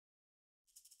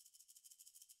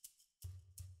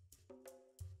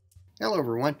Hello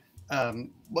everyone,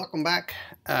 welcome back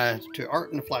to Art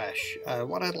in the Flash.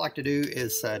 What I'd like to do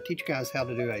is teach you guys how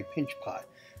to do a pinch pot,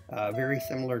 very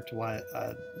similar to what,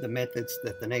 the methods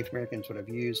that the Native Americans would have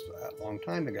used a long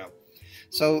time ago.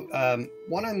 So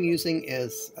what I'm using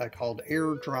is called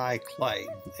air dry clay.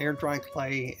 Air dry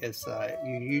clay is,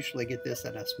 you usually get this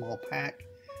in a small pack,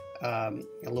 a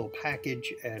little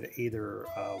package at either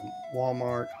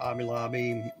Walmart, Hobby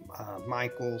Lobby,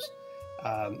 Michael's.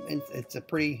 It's a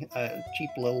pretty cheap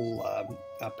little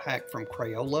pack from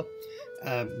Crayola,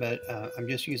 but I'm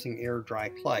just using air dry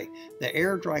clay. The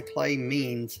air dry clay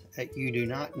means that you do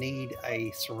not need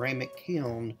a ceramic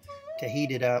kiln to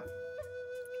heat it up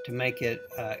to make it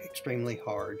extremely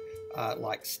hard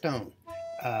like stone.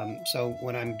 So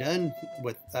when I'm done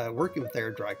with working with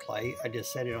air dry clay, I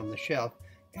just set it on the shelf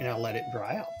and I'll let it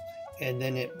dry out. And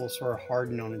then it will sort of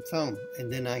harden on its own.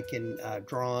 And then I can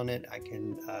draw on it, I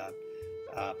can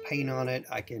paint on it,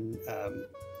 I can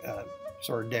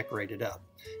sort of decorate it up.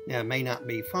 Now it may not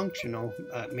be functional,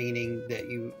 meaning that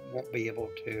you won't be able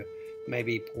to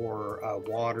maybe pour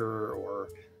water or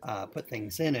put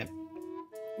things in it.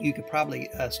 You could probably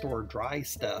store dry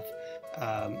stuff,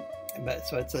 but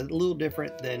so it's a little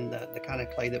different than the kind of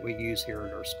clay that we use here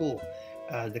at our school.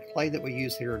 The clay that we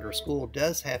use here at our school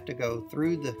does have to go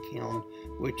through the kiln,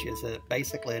 which is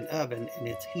basically an oven, and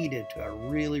it's heated to a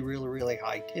really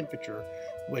high temperature,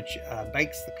 which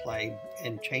bakes the clay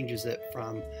and changes it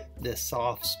from this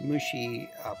soft, smushy,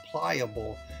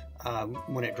 pliable.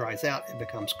 When it dries out, it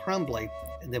becomes crumbly,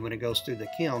 and then when it goes through the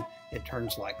kiln, it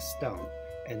turns like stone.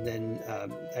 And then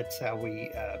that's how we,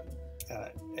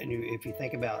 and if you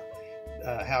think about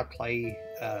how clay,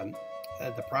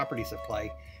 the properties of clay,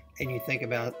 and you think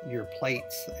about your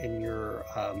plates and your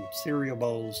cereal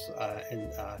bowls and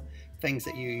things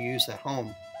that you use at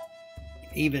home,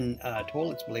 even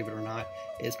toilets, believe it or not,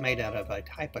 is made out of a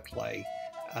type of clay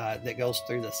that goes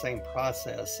through the same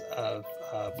process of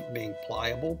being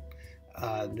pliable.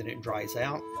 Then it dries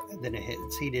out, and then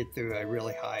it's heated through a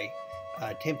really high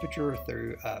temperature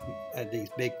through these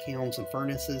big kilns and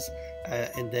furnaces,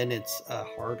 and then it's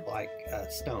hard like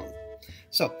stone.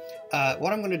 So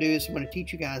what I'm going to do is I'm going to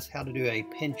teach you guys how to do a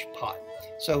pinch pot.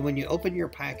 So when you open your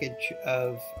package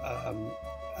of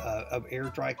air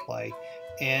dry clay,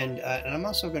 and I'm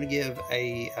also going to give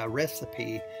a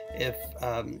recipe if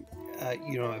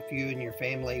you know, if you and your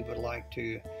family would like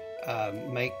to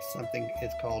make something.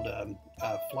 It's called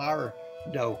flour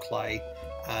dough clay,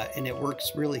 and it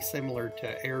works really similar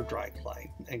to air dry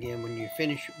clay. Again, when you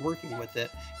finish working with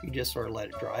it, you just sort of let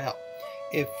it dry out.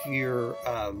 If you're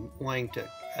wanting to,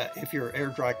 if your air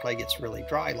dry clay gets really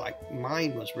dry, like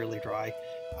mine was really dry,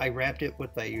 I wrapped it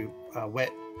with a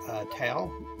wet towel.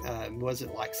 It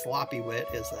wasn't like sloppy wet,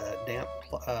 it's a damp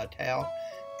towel.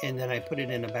 And then I put it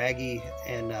in a baggie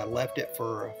and left it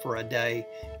for a day,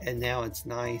 and now it's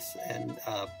nice, and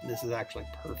this is actually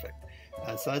perfect.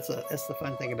 So that's the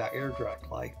fun thing about air dry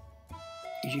clay,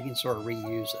 is you can sort of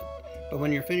reuse it. But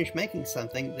when you're finished making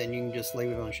something, then you can just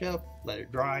leave it on a shelf, let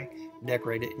it dry,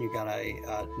 decorate it, and you've got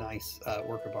a nice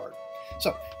work of art.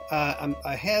 So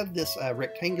I have this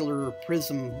rectangular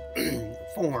prism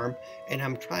form, and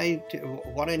I'm trying to,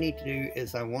 what I need to do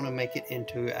is I want to make it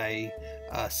into a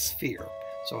sphere.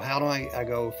 So how do I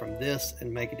go from this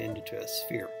and make it into a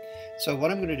sphere? So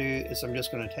what I'm going to do is I'm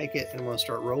just going to take it and I'm going to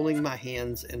start rolling my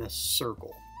hands in a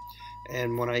circle.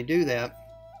 And when I do that,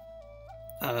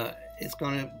 it's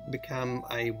going to become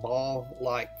a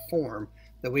ball-like form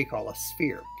that we call a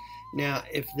sphere. Now,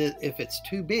 if it's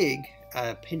too big,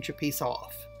 pinch a piece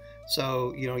off.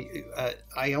 So, you know,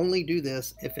 I only do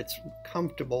this if it's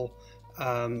comfortable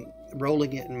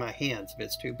rolling it in my hands. If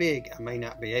it's too big, I may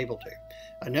not be able to.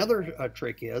 Another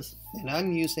trick is, and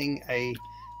I'm using a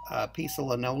piece of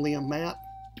linoleum mat,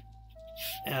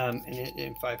 and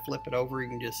if I flip it over, you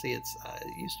can just see it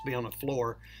used to be on the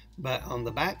floor, but on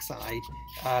the back side,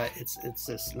 it's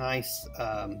this nice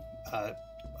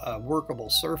workable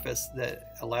surface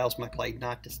that allows my clay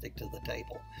not to stick to the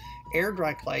table. Air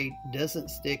dry clay doesn't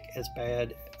stick as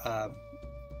bad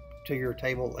to your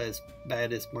table as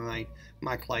bad as my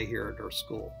clay here at our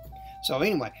school. So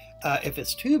anyway, if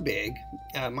it's too big,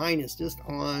 mine is just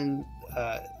on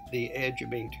the edge of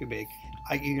being too big.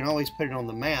 You can always put it on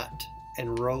the mat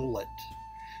and roll it.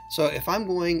 So if I'm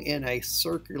going in a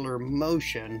circular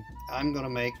motion, I'm going to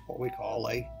make what we call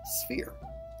a sphere.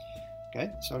 Okay,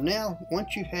 so now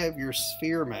once you have your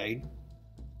sphere made,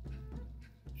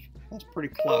 that's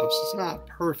pretty close. It's not a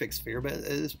perfect sphere, but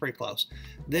it's pretty close.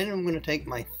 Then I'm going to take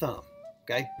my thumb.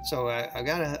 Okay, so I've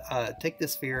got to take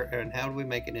this sphere, and how do we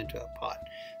make it into a pot?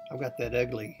 I've got that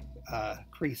ugly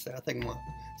crease there. I think I'm going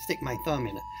to stick my thumb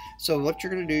in it. So what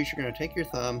you're going to do is you're going to take your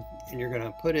thumb and you're going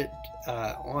to put it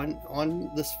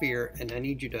on the sphere, and I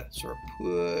need you to sort of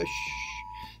push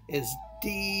as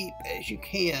deep as you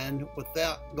can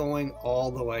without going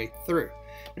all the way through.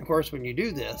 And of course, when you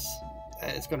do this,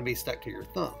 it's going to be stuck to your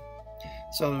thumb.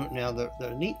 So now the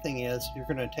neat thing is you're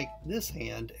going to take this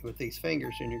hand with these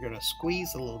fingers and you're going to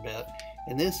squeeze a little bit,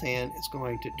 and this hand is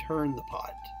going to turn the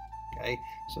pot. Okay,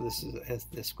 so this is, as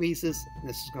this squeezes,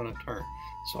 this is going to turn.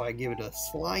 So I give it a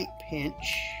slight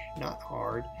pinch, not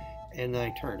hard, and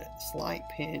I turn it. Slight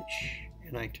pinch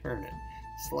and I turn it.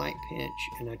 Slight pinch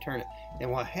and I turn it.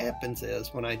 And what happens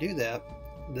is when I do that,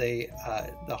 the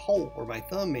hole where my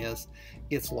thumb is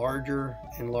gets larger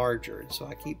and larger. And so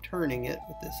I keep turning it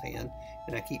with this hand,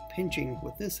 and I keep pinching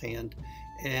with this hand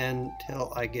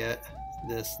until I get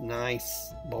this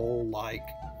nice bowl-like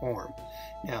form.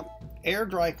 Now, air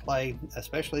dry clay,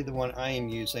 especially the one I am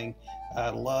using, I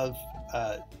have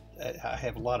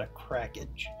a lot of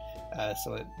crackage,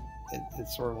 so it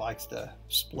sort of likes to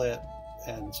split,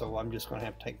 and so I'm just going to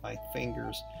have to take my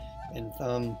fingers and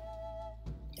thumb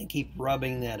and keep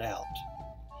rubbing that out.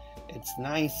 It's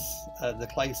nice, the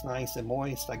clay's nice and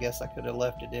moist. I guess I could have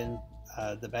left it in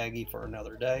the baggie for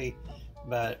another day,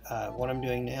 but what I'm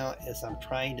doing now is I'm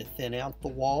trying to thin out the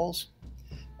walls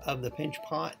of the pinch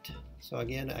pot. So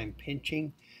again, I'm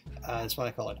pinching, that's why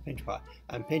I call it a pinch pot.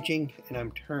 I'm pinching and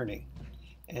I'm turning,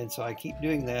 and so I keep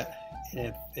doing that, and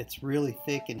if it's really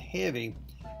thick and heavy,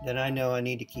 then I know I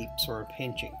need to keep sort of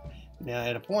pinching. Now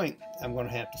at a point I'm going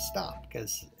to have to stop,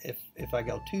 because if I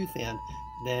go too thin,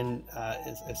 then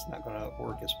it's not going to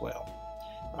work as well.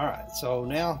 Alright, so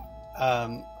now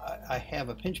I have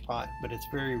a pinch pot, but it's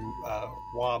very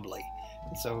wobbly,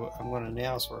 and so I'm going to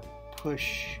now sort of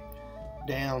push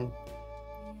down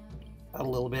a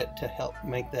little bit to help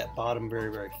make that bottom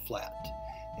very, very flat.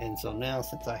 And so now,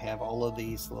 since I have all of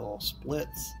these little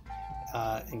splits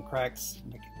and cracks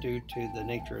due to the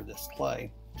nature of this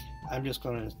clay, I'm just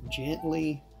going to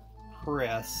gently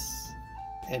press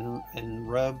and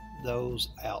rub those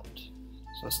out.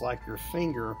 So it's like your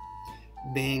finger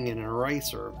being an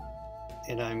eraser,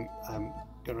 and I'm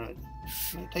gonna,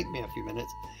 it'll take me a few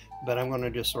minutes, but I'm going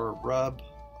to just sort of rub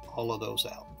all of those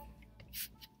out.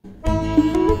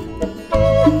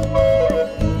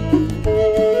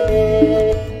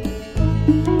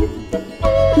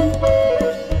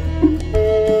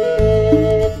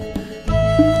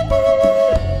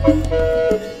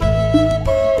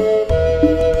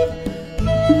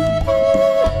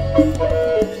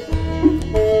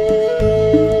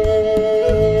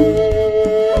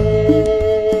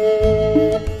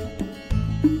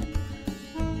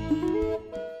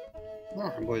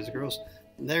 Alright, boys and girls,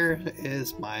 there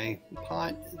is my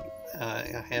pot.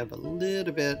 I have a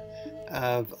little bit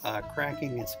of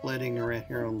cracking and splitting around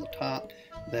here on the top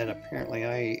that apparently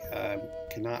I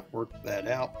cannot work that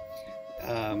out.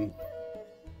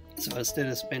 So instead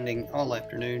of spending all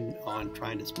afternoon on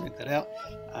trying to smooth that out,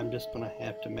 I'm just going to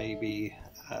have to maybe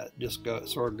just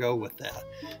go with that.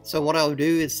 So what I'll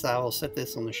do is I'll set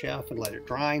this on the shelf and let it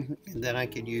dry, and then I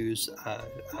could use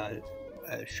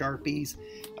Sharpies,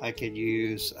 I could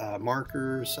use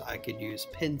markers, I could use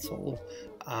pencil,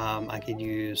 I could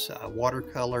use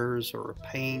watercolors or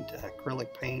paint,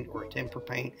 acrylic paint or tempera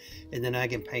paint, and then I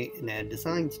can paint and add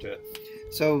designs to it.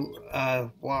 So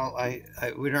while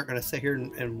we're not going to sit here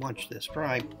and watch this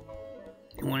dry,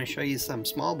 I want to show you some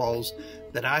small bowls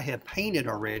that I have painted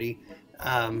already,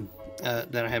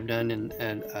 that I have done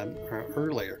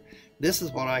earlier. This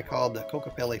is what I call the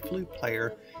Kokopelli flute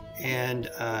player, and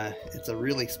it's a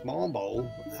really small bowl,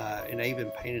 and I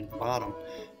even painted the bottom.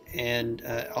 And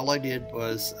all I did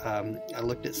was I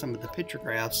looked at some of the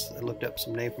pictographs, I looked up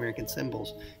some Native American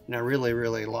symbols, and I really,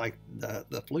 really liked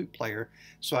the flute player.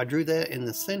 So I drew that in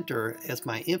the center as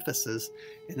my emphasis,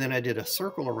 and then I did a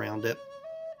circle around it,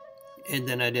 and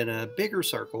then I did a bigger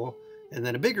circle, and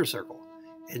then a bigger circle.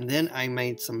 And then I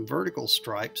made some vertical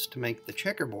stripes to make the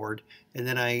checkerboard, and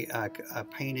then I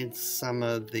painted some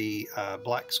of the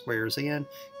black squares in,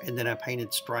 and then I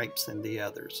painted stripes in the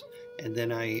others. And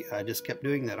then I just kept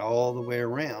doing that all the way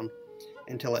around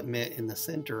until it met in the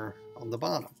center on the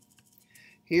bottom.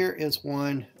 Here is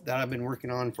one that I've been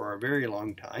working on for a very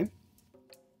long time.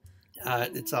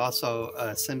 It's also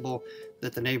a symbol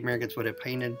that the Native Americans would have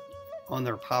painted on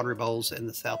their pottery bowls in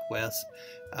the Southwest.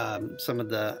 Some of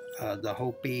the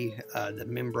Hopi, the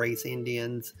Membrace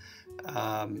Indians,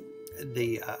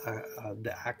 the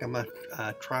Acoma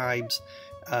tribes.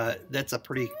 That's a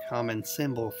pretty common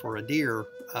symbol for a deer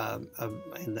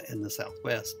in the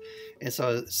Southwest. And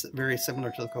so it's very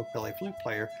similar to the Kokopelli flute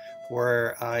player,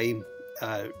 where I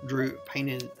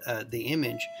painted the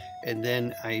image, and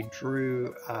then I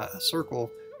drew a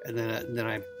circle, and then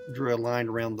I drew a line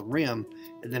around the rim,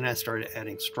 and then I started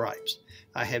adding stripes.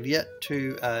 I have yet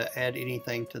to add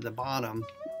anything to the bottom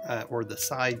or the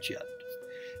sides yet.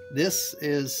 This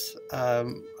is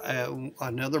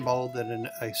another bowl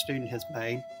that a student has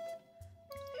made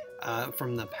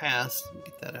from the past.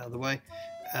 Get that out of the way.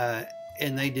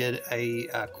 And they did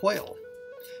a quail,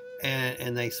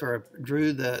 and they sort of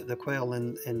drew the quail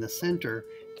in the center,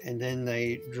 and then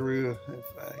they drew,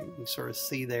 if you can sort of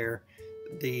see there,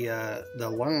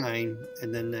 the line,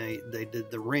 and then they did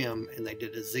the rim, and they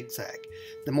did a zigzag.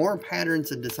 The more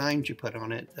patterns and designs you put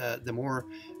on it, the more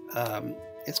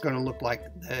it's going to look like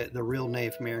the real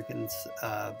Native Americans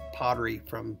pottery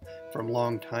from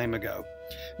long time ago.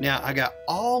 Now, I got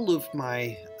all of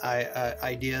my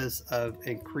ideas of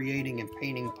creating and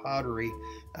painting pottery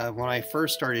when I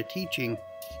first started teaching.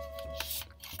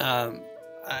 I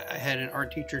had an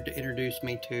art teacher to introduce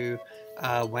me to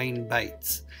Wayne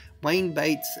Bates. Wayne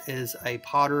Bates is a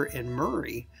potter in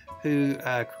Murray who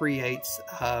creates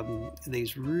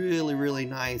these really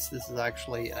nice, this is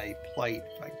actually a plate,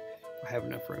 if I have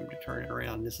enough room to turn it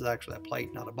around. This is actually a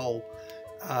plate, not a bowl.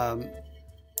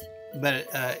 But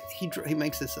he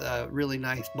makes this really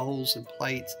nice bowls and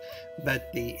plates,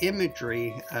 but the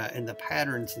imagery and the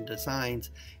patterns and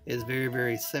designs is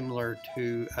very similar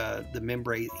to the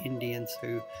Membre Indians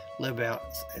who live out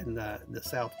in the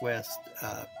Southwest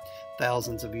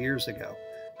thousands of years ago.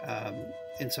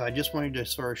 And so I just wanted to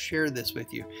sort of share this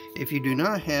with you. If you do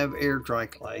not have air dry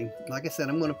clay, like I said,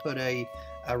 I'm going to put a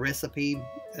recipe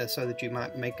so that you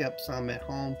might make up some at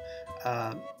home.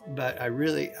 But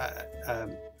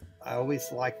I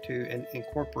always like to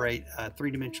incorporate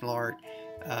three-dimensional art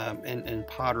and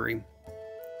pottery.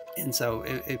 And so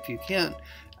if you can't,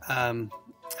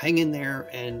 hang in there,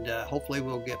 and hopefully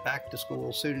we'll get back to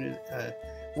school soon,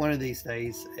 one of these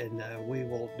days, and we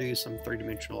will do some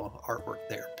three-dimensional artwork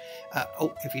there.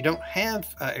 Oh, if you don't have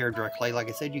air dry clay, like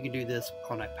I said, you can do this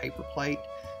on a paper plate.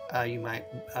 You might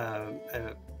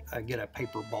get a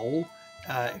paper bowl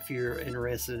if you're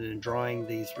interested in drawing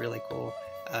these really cool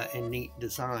and neat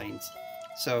designs.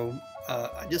 So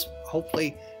I just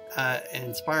hopefully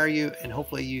inspire you, and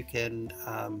hopefully you can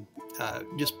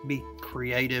just be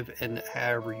creative in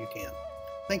however you can.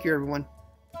 Thank you, everyone.